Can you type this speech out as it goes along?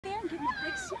and give him a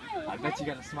big smile. I bet you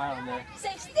got a smile in there.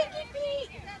 Say Stinky Pete.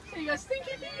 Hey, you got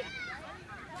Stinky Pete.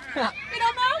 You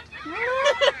don't know?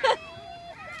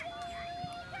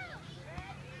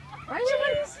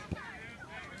 Cheese.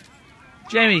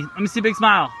 Jamie, let me see a big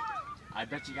smile. I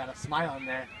bet you got a smile in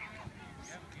there.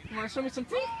 You want to show me some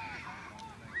teeth?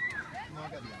 I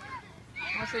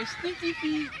want to say Stinky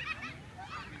Pete.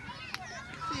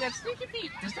 See that Stinky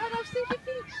Pete? Does that have Stinky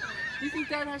Pete? Do you think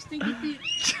that has Stinky Pete?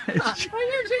 Right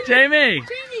here, Jamie.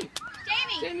 Jamie!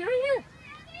 Jamie, right here.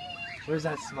 Where's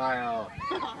that smile?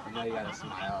 I know you got a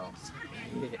smile.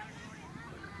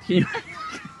 Can you,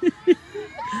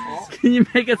 can you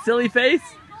make a silly face?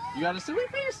 You got a silly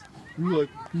face? You're like,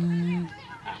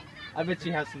 I bet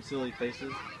you have some silly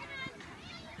faces.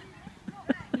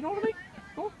 You know what I mean?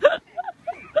 Cool.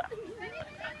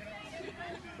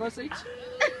 Want to say cheese?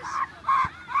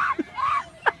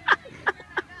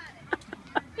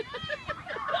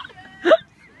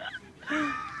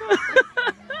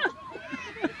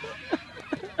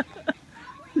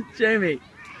 Jamie.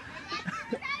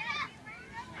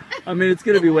 I mean, it's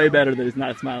going to be way better that he's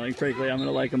not smiling. Frankly, I'm going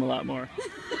to like him a lot more.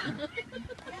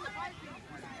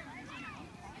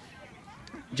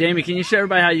 Jamie, can you show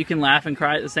everybody how you can laugh and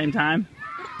cry at the same time?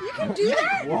 You can do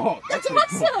that? Whoa, that's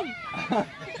awesome!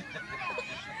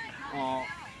 Oh.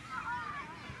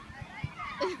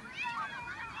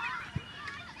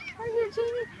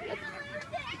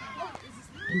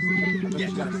 Yeah,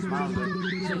 you gotta smile.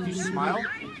 So if you smile,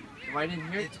 right in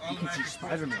here, you can see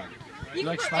Spider-Man. You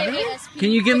like Spider-Man?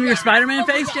 Can you give him your Spider-Man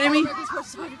face, Jamie?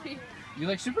 You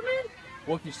like Superman?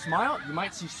 Well, if you smile, you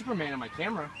might see Superman on my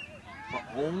camera. But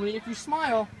only if you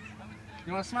smile.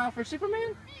 You want to smile for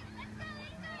Superman?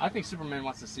 I think Superman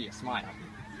wants to see a smile.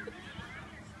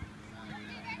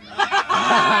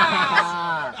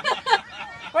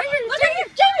 Right here, Jamie!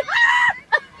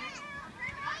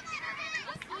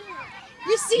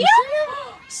 You see him?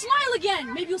 Smile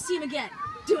again. Maybe you'll see him again.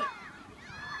 Do it.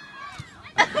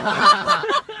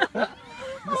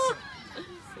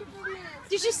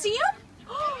 Did you see him?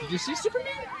 Did you see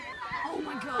Superman? Oh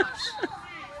my gosh.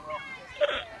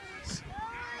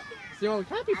 See, I'm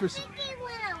happy for Superman.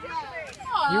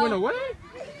 Aw. He went away?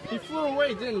 He flew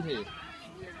away, didn't he?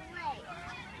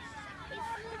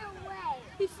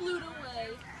 He flew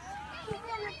away.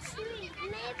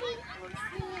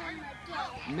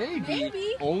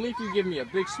 Maybe. Only if you give me a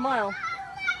big smile.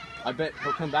 I bet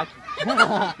he'll come back.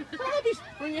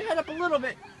 Bring your head up a little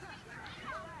bit.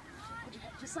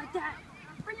 Just like that.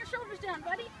 Bring your shoulders down,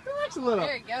 buddy. Relax a little.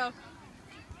 There you go.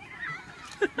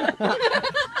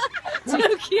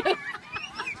 Too cute.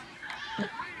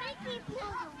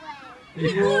 He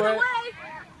flew away.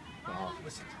 Oh,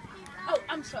 listen. Oh,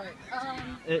 I'm sorry.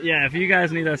 Yeah, if you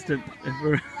guys need us to... If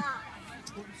we're...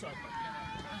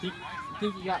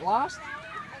 Think you got lost?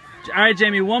 All right,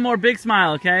 Jamie, one more big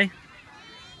smile, okay?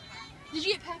 Did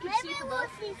you get package C for both?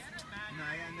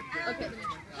 Okay.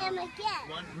 Him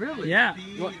again. Really? Yeah.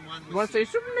 You want to say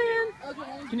Superman?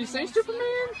 Okay. Can you say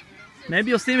Superman? Maybe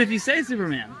you'll see him if you say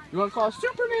Superman. You want to call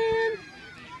Superman?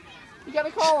 You got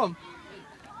to call him.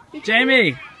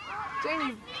 Jamie!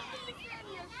 Jamie.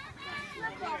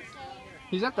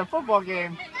 He's at the football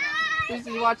game. Is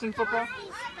he watching football?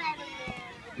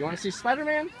 You want to see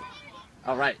Spider-Man?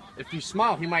 All right. If you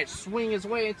smile, he might swing his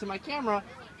way into my camera.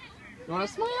 You want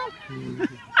to smile?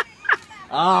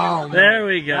 Oh, man. There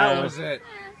we go. That was it.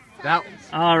 That was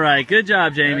All right, good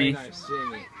job, Jamie. very nice,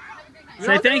 Jamie.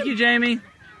 Say thank you, Jamie.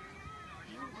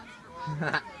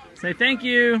 Say thank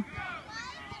you.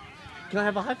 Can I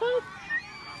have a high five?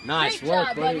 Nice Great work,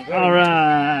 job, buddy. buddy. All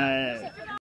right.